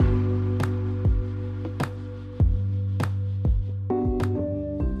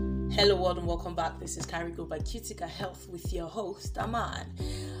Hello world and welcome back. This is Carigo by Cutica Health with your host, Aman.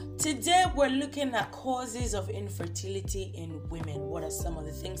 Today we're looking at causes of infertility in women. What are some of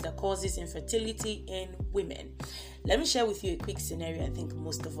the things that causes infertility in women? Let me share with you a quick scenario I think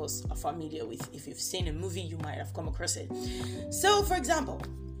most of us are familiar with. If you've seen a movie, you might have come across it. So, for example,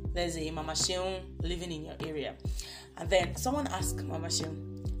 there's a Mama Sheung living in your area. And then someone asks Mama Sheung,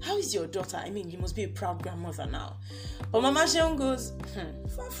 how is your daughter? I mean, you must be a proud grandmother now. But Mama Sheung goes,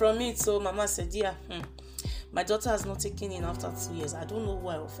 far from it. So Mama said, my daughter has not taken in after 2 years. I don't know who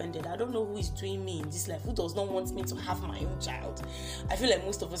I offended. I don't know who is doing me in this life, who does not want me to have my own child. I feel like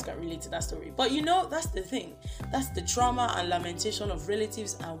most of us can relate to that story. But that's the thing. That's the trauma and lamentation of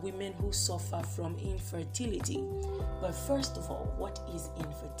relatives and women who suffer from infertility. But first of all, what is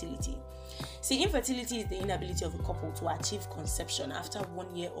infertility? See, infertility is the inability of a couple to achieve conception after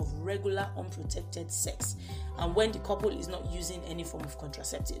 1 year of regular unprotected sex and when the couple is not using any form of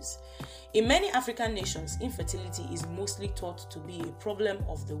contraceptives. In many African nations, infertility is mostly thought to be a problem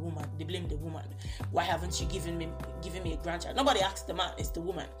of the woman. They blame the woman. Why haven't you given me a grandchild? Nobody asks the man, it's the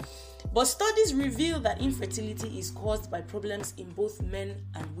woman. But studies reveal that infertility is caused by problems in both men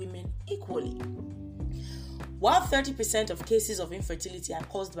and women equally. While 30% of cases of infertility are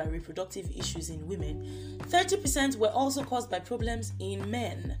caused by reproductive issues in women, 30% were also caused by problems in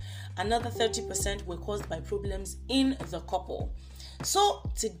men. Another 30% were caused by problems in the couple. So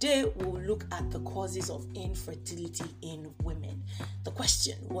today we'll look at the causes of infertility in women. The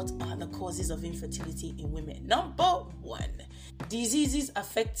question, what are the causes of infertility in women? Number 1, diseases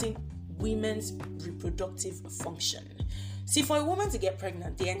affecting women's reproductive function. See, for a woman to get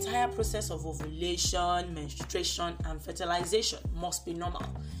pregnant, the entire process of ovulation, menstruation, and fertilization must be normal.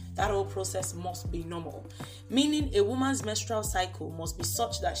 That whole process must be normal, meaning a woman's menstrual cycle must be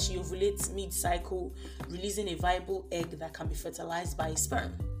such that she ovulates mid-cycle, releasing a viable egg that can be fertilized by a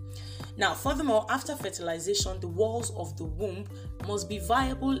sperm. Now, furthermore, after fertilization, the walls of the womb must be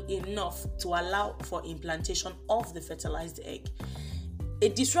viable enough to allow for implantation of the fertilized egg. A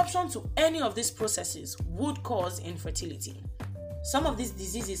disruption to any of these processes would cause infertility. Some of these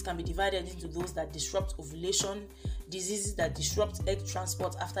diseases can be divided into those that disrupt ovulation, diseases that disrupt egg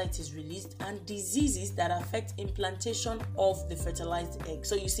transport after it is released, and diseases that affect implantation of the fertilized egg.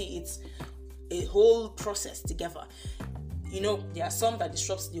 So you see, it's a whole process together. There are some that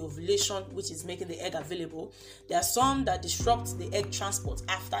disrupts the ovulation, which is making the egg available. There are some that disrupt the egg transport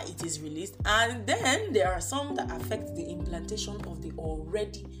after it is released. And then there are some that affect the implantation of the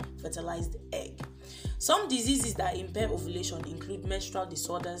already fertilized egg. Some diseases that impair ovulation include menstrual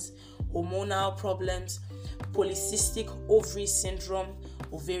disorders, hormonal problems, polycystic ovary syndrome,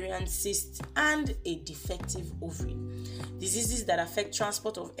 ovarian cyst, and a defective ovary. Diseases that affect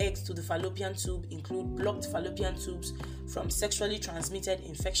transport of eggs to the fallopian tube include blocked fallopian tubes from sexually transmitted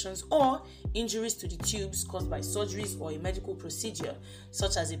infections or injuries to the tubes caused by surgeries or a medical procedure,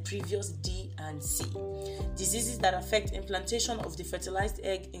 such as a previous D&C. Diseases that affect implantation of the fertilized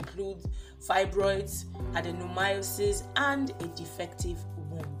egg include fibroids, adenomyosis, and a defective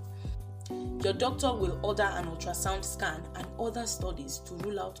womb. Your doctor will order an ultrasound scan and other studies to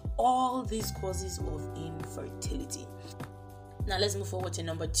rule out all these causes of infertility. Now let's move forward to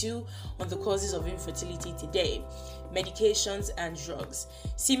number 2 on the causes of infertility today: medications and drugs.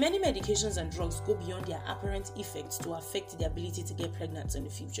 See, many medications and drugs go beyond their apparent effects to affect the ability to get pregnant in the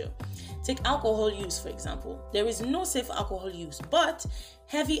future. Take alcohol use, for example. There is no safe alcohol use, but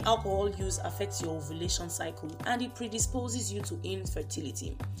heavy alcohol use affects your ovulation cycle and it predisposes you to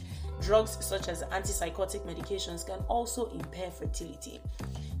infertility. Drugs such as antipsychotic medications can also impair fertility.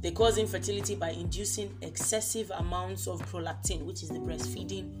 They cause infertility by inducing excessive amounts of prolactin, which is the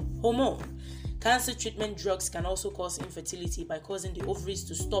breastfeeding hormone. Cancer treatment drugs can also cause infertility by causing the ovaries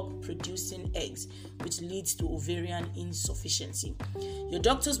to stop producing eggs, which leads to ovarian insufficiency. Your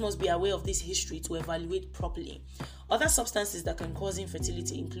doctors must be aware of this history to evaluate properly. Other substances that can cause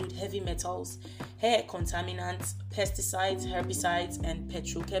infertility include heavy metals, hair contaminants, pesticides, herbicides, and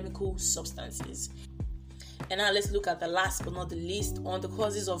petrochemical substances. And now let's look at the last but not the least on the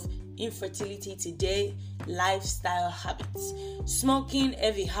causes of infertility today: lifestyle habits. Smoking,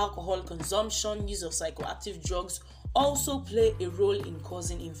 heavy alcohol consumption, use of psychoactive drugs also play a role in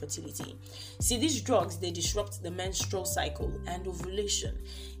causing infertility. See, these drugs, they disrupt the menstrual cycle and ovulation,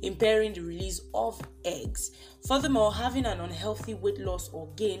 impairing the release of eggs. Furthermore, having an unhealthy weight loss or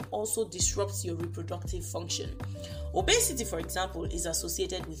gain also disrupts your reproductive function. Obesity, for example, is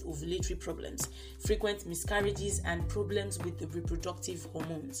associated with ovulatory problems, frequent miscarriages, and problems with the reproductive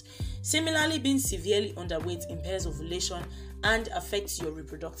hormones. Similarly, being severely underweight impairs ovulation and affects your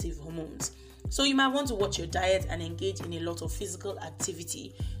reproductive hormones. So you might want to watch your diet and engage in a lot of physical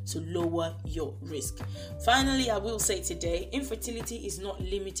activity to lower your risk. Finally, I will say today, infertility is not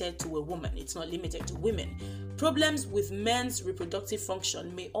limited to a woman. It's not limited to women. Problems with men's reproductive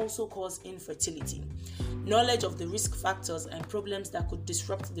function may also cause infertility. Knowledge of the risk factors and problems that could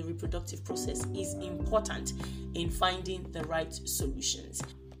disrupt the reproductive process is important in finding the right solutions.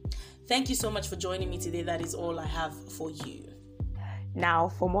 Thank you so much for joining me today. That is all I have for you. Now,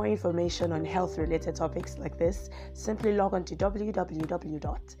 for more information on health-related topics like this, simply log on to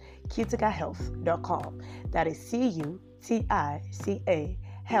www.cuticahealth.com. That is CUTICA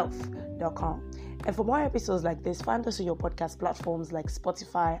health.com. And for more episodes like this, find us on your podcast platforms like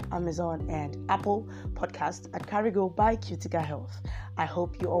Spotify, Amazon, and Apple Podcasts at Carigo by Cutica Health. I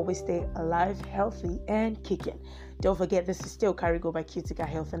hope you always stay alive, healthy, and kicking. Don't forget, this is still Carigo by Cutica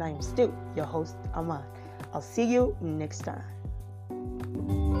Health, and I am still your host, Aman. I'll see you next time.